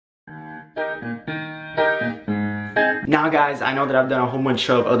Now guys, I know that I've done a whole bunch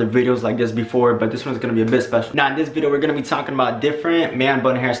of other videos like this before, but this one's gonna be a bit special. Now in this video, we're gonna be talking about different man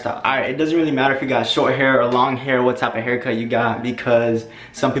bun hairstyle. Alright, it doesn't really matter if you got short hair or long hair, what type of haircut you got, because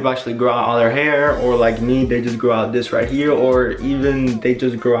some people actually grow out all their hair, or like me, they just grow out this right here, or even they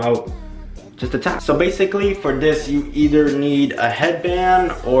just grow out just a top. So basically for this, you either need a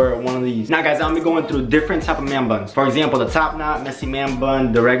headband or one of these. Now guys, I'm gonna be going through different type of man buns. For example, the top knot, messy man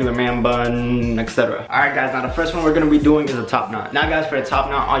bun, the regular man bun, etc. Alright guys, now the first one we're gonna be doing is a top knot. Now guys, for the top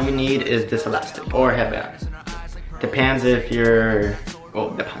knot, all you need is this elastic or headband. Depends if you're,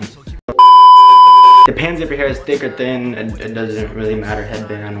 well, depends. Depends if your hair is thick or thin, it doesn't really matter,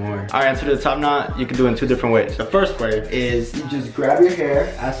 headband or... Alright, so the top knot, you can do it in two different ways. The first way is you just grab your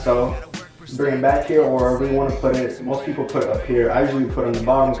hair, as so, bring it back here, or we want to put it, most people put it up here. I usually put it on the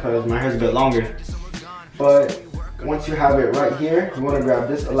bottom because my hair is a bit longer. But once you have it right here, you want to grab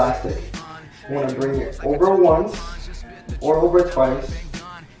this elastic. You want to bring it over once or over twice.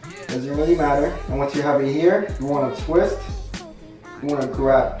 Doesn't really matter. And once you have it here, you want to twist. You want to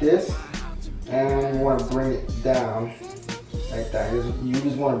grab this and you want to bring it down like that. You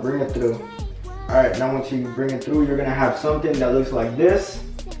just want to bring it through. Alright, now once you bring it through, you're going to have something that looks like this.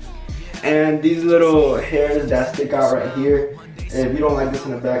 And these little hairs that stick out right here, if you don't like this in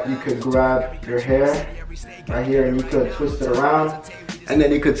the back, you could grab your hair right here and you could twist it around, and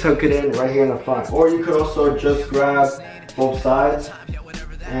then you could tuck it in right here in the front. Or you could also just grab both sides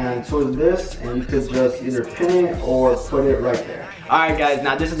and twist this, and you could just either pin it or put it right there. Alright guys,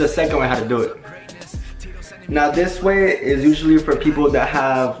 now this is the second way how to do it. Now this way is usually for people that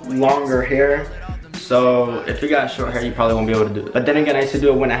have longer hair. So if you got short hair, you probably won't be able to do it. But then again, I used to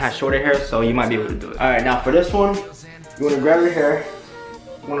do it when I had shorter hair, so you might be able to do it. Alright, now for this one, you want to grab your hair,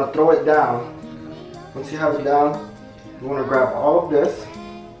 you want to throw it down. Once you have it down, you want to grab all of this,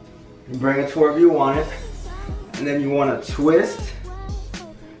 and bring it to wherever you want it, and then you want to twist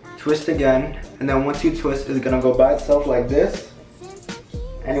again, and then once you twist, it's going to go by itself like this,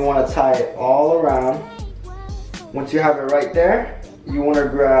 and you want to tie it all around. Once you have it right there, you want to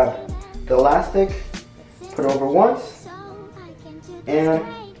grab the elastic, put it over once, and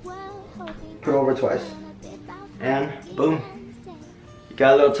put it over twice, and boom, you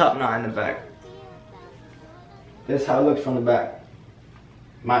got a little top knot in the back. This is how it looks from the back.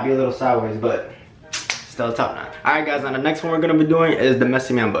 Might be a little sideways, but still a top knot. Alright guys, now the next one we're gonna be doing is the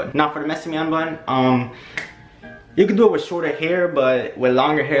messy man bun. Now for the messy man bun, you can do it with shorter hair, but with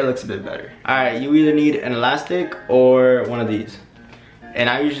longer hair it looks a bit better. Alright, you either need an elastic or one of these. And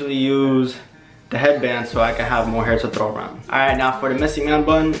I usually use the headband so I can have more hair to throw around. Alright, now for the messy man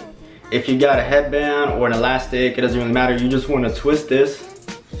bun, if you got a headband or an elastic, it doesn't really matter. You just want to twist this,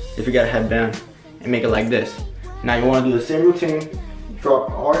 if you got a headband, and make it like this. Now you want to do the same routine. Drop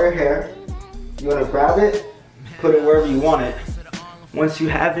all your hair. You want to grab it, put it wherever you want it. Once you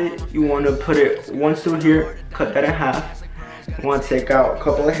have it, you want to put it once through here, cut that in half. You want to take out a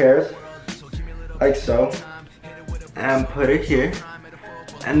couple of hairs, like so, and put it here.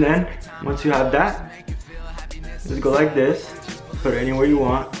 And then, once you have that, just go like this, put it anywhere you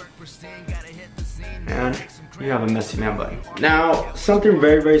want, and you have a messy man bun. Now, something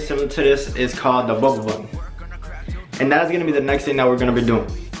very, very similar to this is called the bubble bun. And that's gonna be the next thing that we're gonna be doing.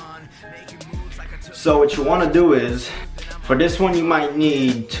 So what you wanna do is, for this one, you might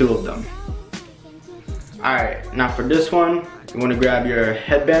need two of them. Alright, now for this one, you wanna grab your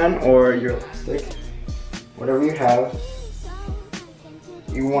headband or your elastic, whatever you have.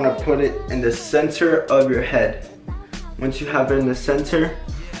 You want to put it in the center of your head. Once you have it in the center,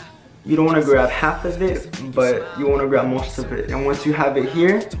 you don't want to grab half of it, but you want to grab most of it. And once you have it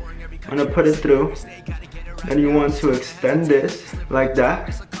here, I'm going to put it through. Then you want to extend this like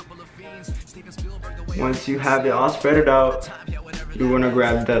that. Once you have it all spread it out, you want to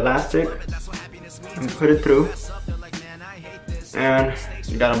grab the elastic and put it through. And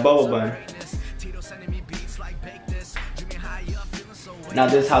you got a bubble bun. Now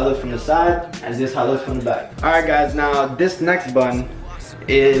this is how it looks from the side, and this is how it looks from the back. Alright guys, now this next bun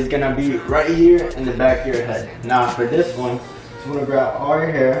is gonna be right here in the back of your head. Now for this one, you wanna grab all your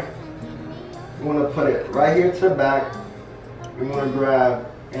hair, you wanna put it right here to the back, you wanna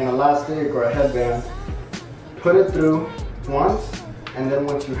grab an elastic or a headband, put it through once, and then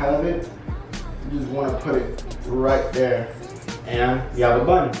once you have it, you just wanna put it right there, and you have a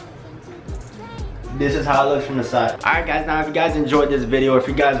bun. This is how it looks from the side. Alright guys, now if you guys enjoyed this video, if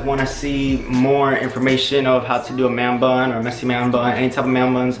you guys want to see more information of how to do a man bun or messy man bun, any type of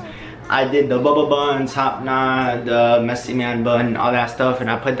man buns, I did the bubble bun, top knot, the messy man bun, all that stuff,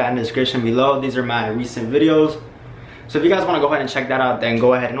 and I put that in the description below. These are my recent videos. So if you guys want to go ahead and check that out, then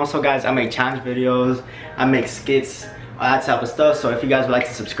go ahead. And also guys, I make challenge videos, I make skits, all that type of stuff. So if you guys would like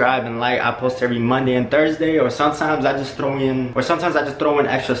to subscribe and like, I post every Monday and Thursday, or sometimes I just throw in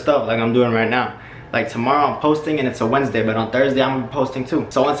extra stuff like I'm doing right now. Like tomorrow I'm posting and it's a Wednesday, but on Thursday I'm gonna be posting too.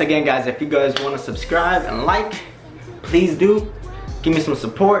 So once again guys, if you guys want to subscribe and like, please do. Give me some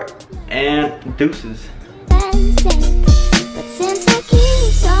support, and deuces.